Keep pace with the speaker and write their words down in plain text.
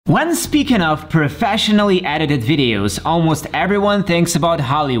When speaking of professionally edited videos, almost everyone thinks about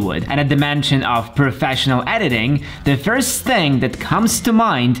Hollywood, and at the mention of professional editing, the first thing that comes to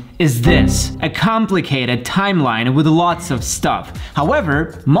mind is this: a complicated timeline with lots of stuff.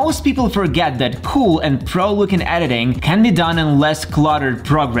 However, most people forget that cool and pro-looking editing can be done in less cluttered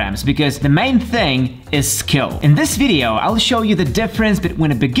programs, because the main thing is skill. In this video, I'll show you the difference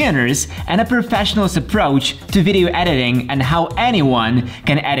between a beginner's and a professional's approach to video editing and how anyone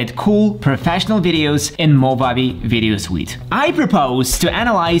can edit cool, professional videos in Movavi Video Suite. I propose to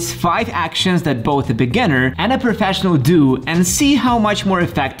analyze 5 actions that both a beginner and a professional do and see how much more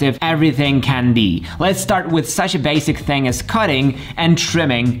effective everything can be. Let's start with such a basic thing as cutting and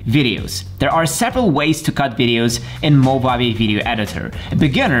trimming videos. There are several ways to cut videos in Movavi Video Editor. A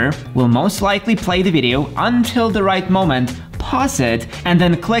beginner will most likely play the video until the right moment, pause it, and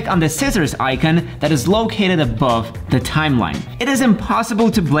then click on the scissors icon that is located above the timeline. It is impossible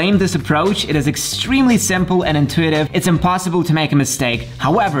to blame this approach. It is extremely simple and intuitive. It's impossible to make a mistake.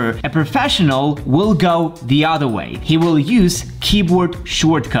 However, a professional will go the other way. He will use keyboard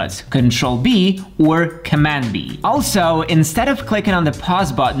shortcuts, Ctrl+B or Command+B. Also, instead of clicking on the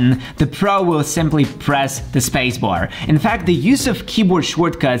pause button, the pro will simply press the spacebar. In fact, the use of keyboard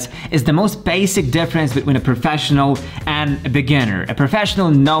shortcuts is the most basic difference between a professional and a beginner. A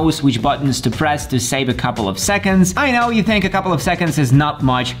professional knows which buttons to press to save a couple of seconds. I know you think a couple of seconds is not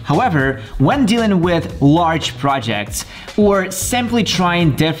much. However, when dealing with large projects or simply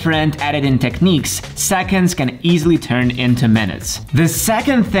trying different editing techniques, seconds can easily turn into minutes. The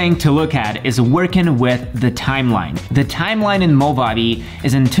second thing to look at is working with the timeline. The timeline in Movavi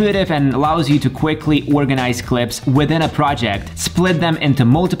is intuitive and allows you to quickly organize clips within a project, split them into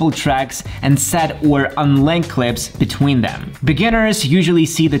multiple tracks, and set or unlink clips between them. Beginners usually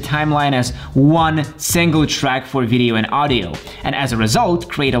see the timeline as one single track for video and audio, and as a result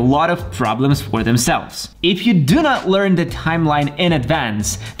create a lot of problems for themselves. If you do not learn the timeline in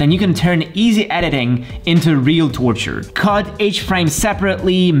advance, then you can turn easy editing into real torture. Cut each frame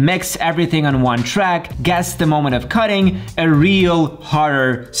separately, mix everything on one track, guess the moment of cutting, a real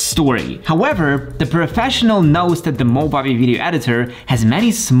horror story. However, the professional knows that the Movavi Video Editor has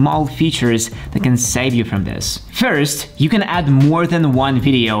many small features that can save you from this. First, you can add more than one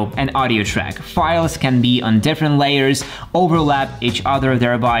video and audio track. Files can be on different layers, overlap each other,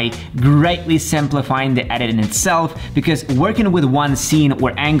 thereby greatly simplifying the editing itself, because working with one scene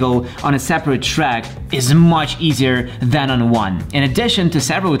or angle on a separate track is much easier than on one. In addition to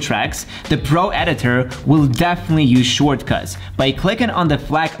several tracks, the Pro Editor will definitely use shortcuts. By clicking on the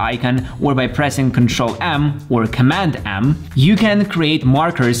flag icon or by pressing Ctrl+M or Command+M, you can create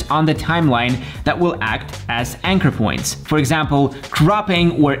markers on the timeline that will act as anchor points. For example,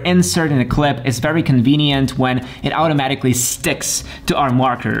 cropping or inserting a clip is very convenient when it automatically sticks to our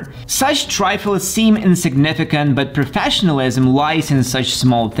marker. Such trifles seem insignificant, but professionalism lies in such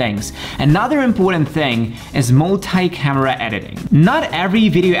small things. Another important thing is multi-camera editing. Not every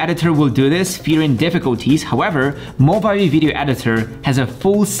video editor will do this, fearing difficulties. However, Movavi Video Editor has a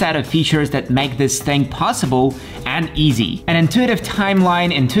full set of features that make this thing possible and easy. An intuitive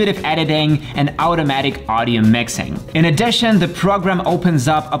timeline, intuitive editing, and automatic audio mixing. In addition, the program opens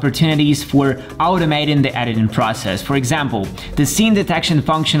up opportunities for automating the editing process. For example, the scene detection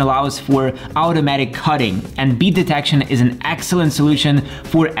function allows for automatic cutting, and beat detection is an excellent solution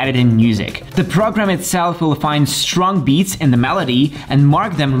for editing music. The program itself will find strong beats in the melody and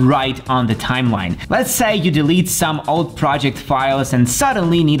mark them right on the timeline. Let's say you delete some old project files and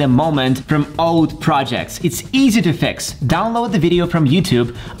suddenly need a moment from old projects. It's easy to fix. Download the video from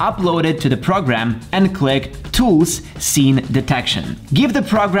YouTube, upload it to the program, and click Tools, Scene Detection. Give the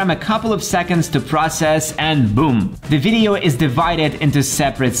program a couple of seconds to process, and boom! The video is divided into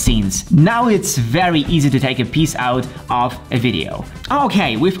separate scenes. Now it's very easy to take a piece out of a video.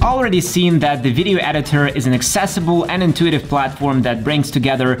 Okay, we've already seen that the Video Editor is an accessible and intuitive platform that brings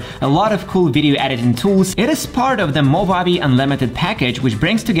together a lot of cool video editing tools. It is part of the Movavi Unlimited package, which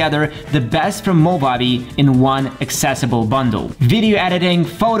brings together the best from Movavi in one accessible bundle. Video editing,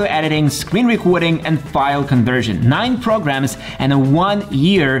 photo editing, screen recording, and file conversion. 9 programs and a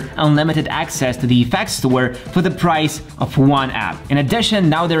 1-year unlimited access to the effects store for the price of one app. In addition,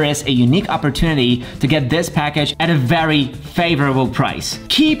 now there is a unique opportunity to get this package at a very favorable price.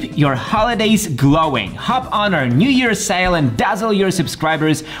 Keep your holidays glowing. Hop on our New Year's sale and dazzle your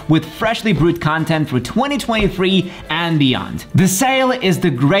subscribers with freshly brewed content for 2023 and beyond. The sale is the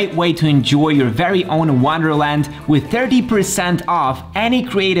great way to enjoy your very own wonderland with 30% off any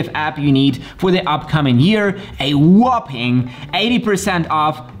creative app you need for the upcoming year, a whopping 80%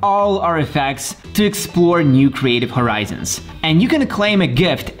 off all our effects to explore new creative horizons. And you can claim a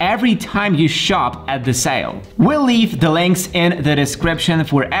gift every time you shop at the sale. We'll leave the links in the description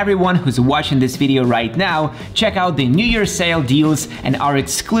for everyone who's watching this video right now. Check out the New Year sale deals and our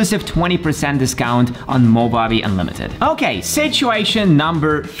exclusive 20% discount on Movavi Unlimited. Okay, situation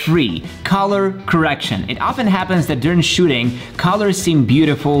number 3, color correction. It often happens that during shooting, colors seem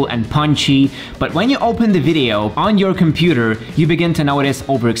beautiful and punchy, but when you open the video on your computer, you begin to notice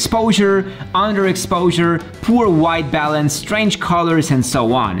overexposure, underexposure, poor white balance, strange colors, and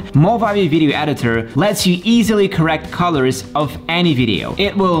so on. Movavi Video Editor lets you easily correct colors of any video.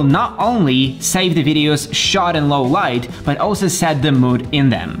 It will not only save the videos shot in low light, but also set the mood in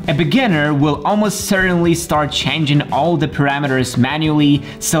them. A beginner will almost certainly start changing all the parameters manually,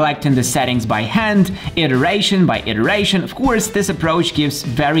 selecting the settings by hand, iteration by iteration. Of course, this approach gives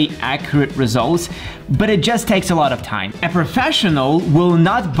very accurate results, but it just takes a lot of time. A professional will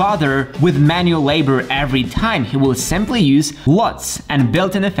not bother with manual labor every time. He will simply use LUTs and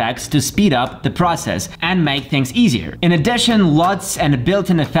built-in effects to speed up the process and make things easier. In addition, LUTs and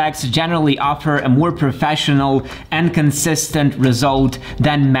built-in effects generally offer a more professional and consistent result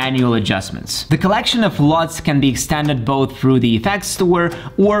than manual adjustments. The collection of LUTs can be extended both through the effects store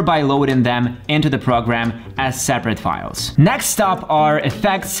or by loading them into the program as separate files. Next up are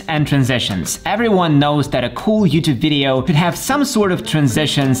effects and transitions. Everyone knows that a cool YouTube video should have some sort of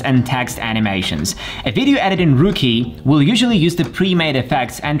transitions and text animations. A video editing rookie will usually use the pre-made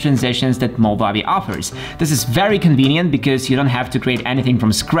effects and transitions that Movavi offers. This is very convenient because you don't have to create anything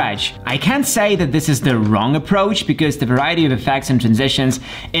from scratch. I can't say that this is the wrong approach because the variety of effects and transitions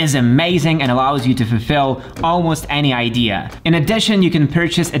is amazing and allows you to fulfill almost any idea. In addition, you can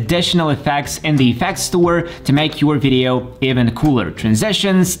purchase additional effects in the effects store to make your video even cooler.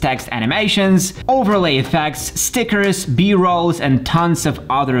 Transitions, text animations, overlay effects, stickers, B-rolls, and tons of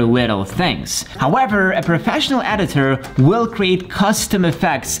other little things. However, a professional editor will create custom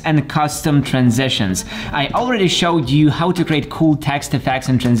effects and custom transitions. I already showed you how to create cool text effects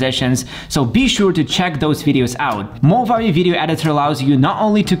and transitions, so be sure to check those videos out. Movavi Video Editor allows you not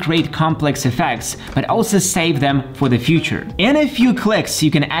only to create complex effects, but also save them for the future. In a few clicks,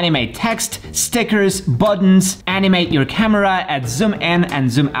 you can animate text, stickers, buttons, animate your camera, add zoom in and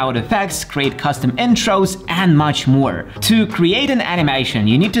zoom out effects, create custom intros, and much more. To create an animation,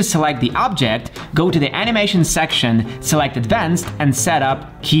 you need to select the object, go to the animation section, select advanced, and set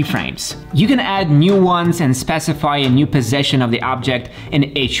up keyframes. You can add new ones and specify a new position of the object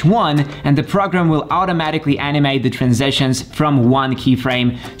in each one, and the program will automatically animate the transitions from one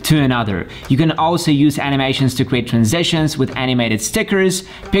keyframe to another. You can also use animations to create transitions with animated stickers,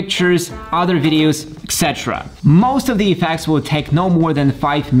 pictures, other videos, etc. Most of the effects will take no more than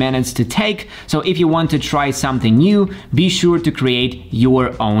 5 minutes to take, so if you want to try something new, be sure to create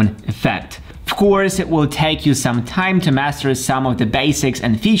your own effect. Of course, it will take you some time to master some of the basics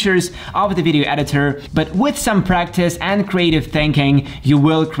and features of the video editor, but with some practice and creative thinking, you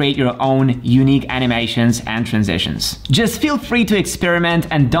will create your own unique animations and transitions. Just feel free to experiment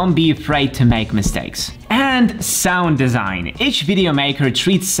and don't be afraid to make mistakes. And sound design. Each video maker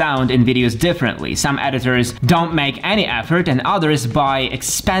treats sound in videos differently. Some editors don't make any effort and others buy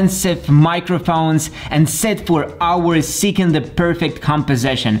expensive microphones and sit for hours seeking the perfect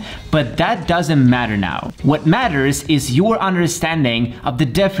composition. But that doesn't matter now. What matters is your understanding of the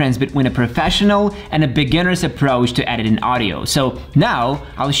difference between a professional and a beginner's approach to editing audio. So now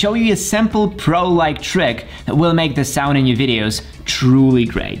I'll show you a simple pro-like trick that will make the sound in your videos truly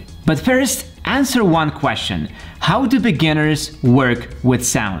great. But first, answer one question. How do beginners work with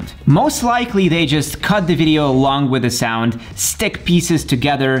sound? Most likely they just cut the video along with the sound, stick pieces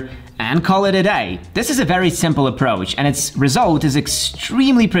together, and call it a day. This is a very simple approach, and its result is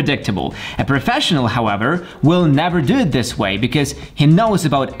extremely predictable. A professional, however, will never do it this way because he knows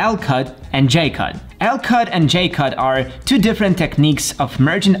about L-cut and J-cut. L-cut and J-cut are two different techniques of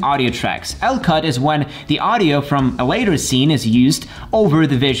merging audio tracks. L-cut is when the audio from a later scene is used over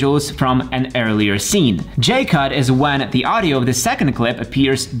the visuals from an earlier scene. J-cut is when the audio of the second clip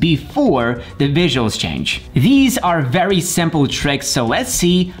appears before the visuals change. These are very simple tricks, so let's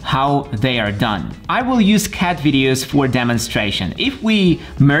see how they are done. I will use cat videos for demonstration. If we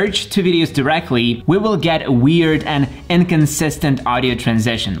merge two videos directly, we will get a weird and inconsistent audio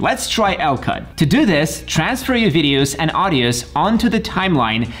transition. Let's try L-cut. To do this, transfer your videos and audios onto the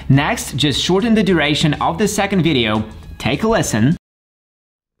timeline. Next, just shorten the duration of the second video. Take a listen.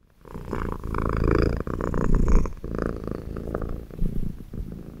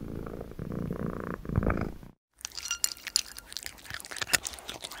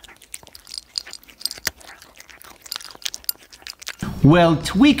 We'll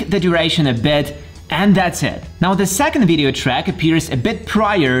tweak the duration a bit, and that's it. Now the second video track appears a bit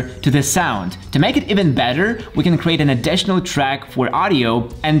prior to the sound. To make it even better, we can create an additional track for audio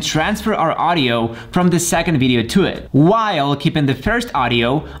and transfer our audio from the second video to it, while keeping the first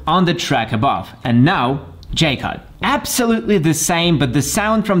audio on the track above. And now, J-cut. Absolutely the same, but the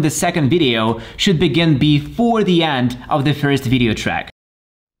sound from the second video should begin before the end of the first video track.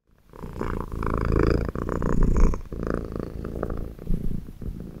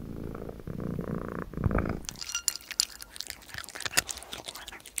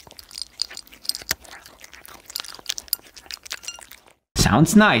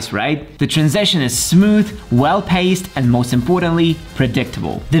 Sounds nice, right? The transition is smooth, well-paced, and most importantly,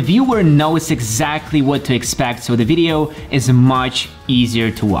 predictable. The viewer knows exactly what to expect, so the video is much easier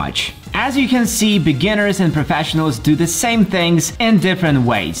to watch. As you can see, beginners and professionals do the same things in different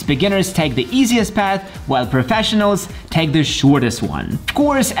ways. Beginners take the easiest path, while professionals take the shortest one. Of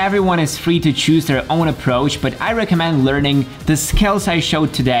course, everyone is free to choose their own approach, but I recommend learning the skills I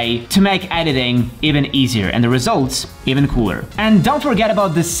showed today to make editing even easier and the results even cooler. And don't forget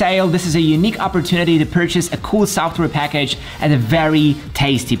about the sale. This is a unique opportunity to purchase a cool software package at a very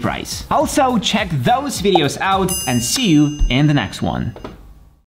tasty price. Also, check those videos out and see you in the next one.